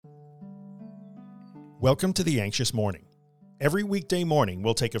Welcome to The Anxious Morning. Every weekday morning,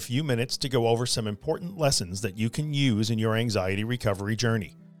 we'll take a few minutes to go over some important lessons that you can use in your anxiety recovery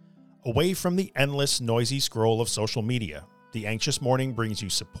journey. Away from the endless, noisy scroll of social media, The Anxious Morning brings you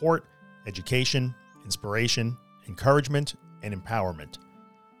support, education, inspiration, encouragement, and empowerment.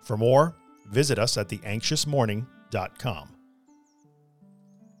 For more, visit us at theanxiousmorning.com.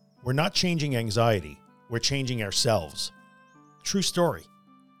 We're not changing anxiety, we're changing ourselves. True story.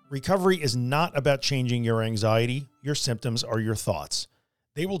 Recovery is not about changing your anxiety, your symptoms, or your thoughts.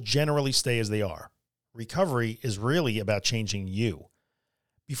 They will generally stay as they are. Recovery is really about changing you.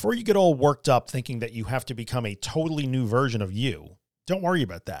 Before you get all worked up thinking that you have to become a totally new version of you, don't worry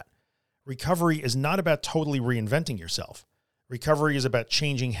about that. Recovery is not about totally reinventing yourself. Recovery is about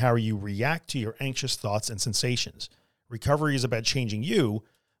changing how you react to your anxious thoughts and sensations. Recovery is about changing you,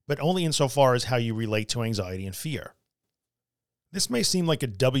 but only insofar as how you relate to anxiety and fear. This may seem like a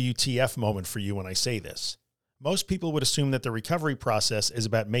WTF moment for you when I say this. Most people would assume that the recovery process is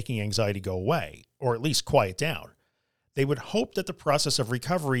about making anxiety go away, or at least quiet down. They would hope that the process of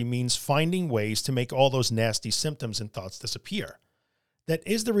recovery means finding ways to make all those nasty symptoms and thoughts disappear. That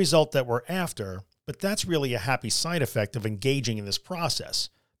is the result that we're after, but that's really a happy side effect of engaging in this process.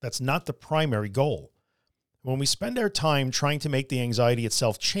 That's not the primary goal. When we spend our time trying to make the anxiety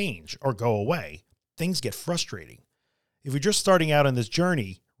itself change or go away, things get frustrating. If you're just starting out on this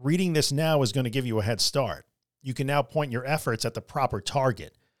journey, reading this now is going to give you a head start. You can now point your efforts at the proper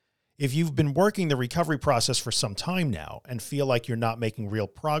target. If you've been working the recovery process for some time now and feel like you're not making real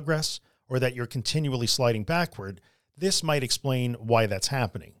progress or that you're continually sliding backward, this might explain why that's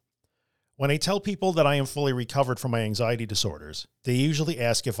happening. When I tell people that I am fully recovered from my anxiety disorders, they usually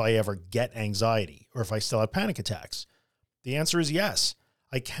ask if I ever get anxiety or if I still have panic attacks. The answer is yes.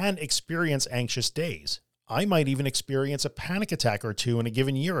 I can experience anxious days. I might even experience a panic attack or two in a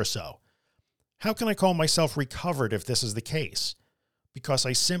given year or so. How can I call myself recovered if this is the case? Because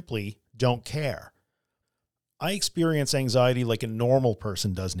I simply don't care. I experience anxiety like a normal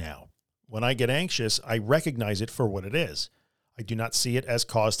person does now. When I get anxious, I recognize it for what it is. I do not see it as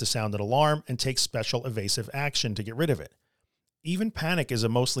cause to sound an alarm and take special evasive action to get rid of it. Even panic is a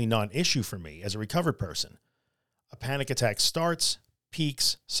mostly non-issue for me as a recovered person. A panic attack starts,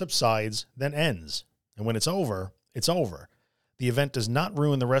 peaks, subsides, then ends. And when it's over, it's over. The event does not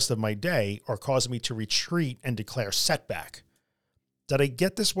ruin the rest of my day or cause me to retreat and declare setback. Did I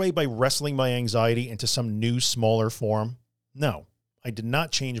get this way by wrestling my anxiety into some new, smaller form? No, I did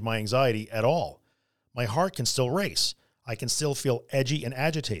not change my anxiety at all. My heart can still race. I can still feel edgy and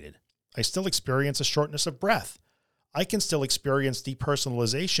agitated. I still experience a shortness of breath. I can still experience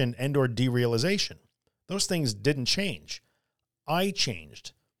depersonalization and or derealization. Those things didn't change. I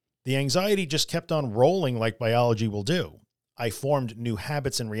changed. The anxiety just kept on rolling like biology will do. I formed new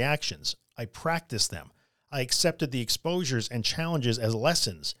habits and reactions. I practiced them. I accepted the exposures and challenges as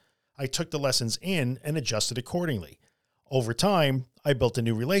lessons. I took the lessons in and adjusted accordingly. Over time, I built a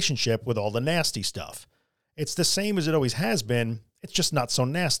new relationship with all the nasty stuff. It's the same as it always has been, it's just not so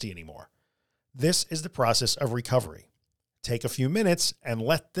nasty anymore. This is the process of recovery. Take a few minutes and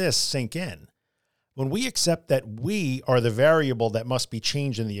let this sink in. When we accept that we are the variable that must be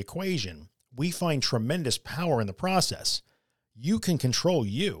changed in the equation, we find tremendous power in the process. You can control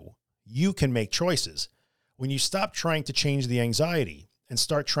you. You can make choices. When you stop trying to change the anxiety and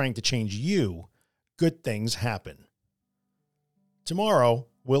start trying to change you, good things happen. Tomorrow,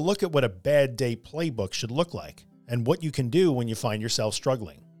 we'll look at what a bad day playbook should look like and what you can do when you find yourself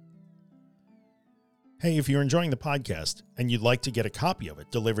struggling. Hey, if you're enjoying the podcast and you'd like to get a copy of it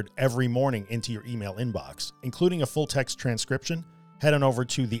delivered every morning into your email inbox, including a full text transcription, head on over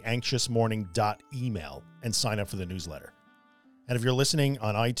to theanxiousmorning.email and sign up for the newsletter. And if you're listening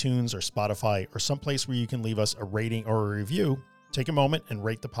on iTunes or Spotify or someplace where you can leave us a rating or a review, take a moment and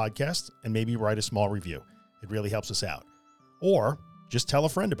rate the podcast and maybe write a small review. It really helps us out. Or just tell a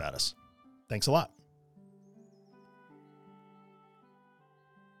friend about us. Thanks a lot.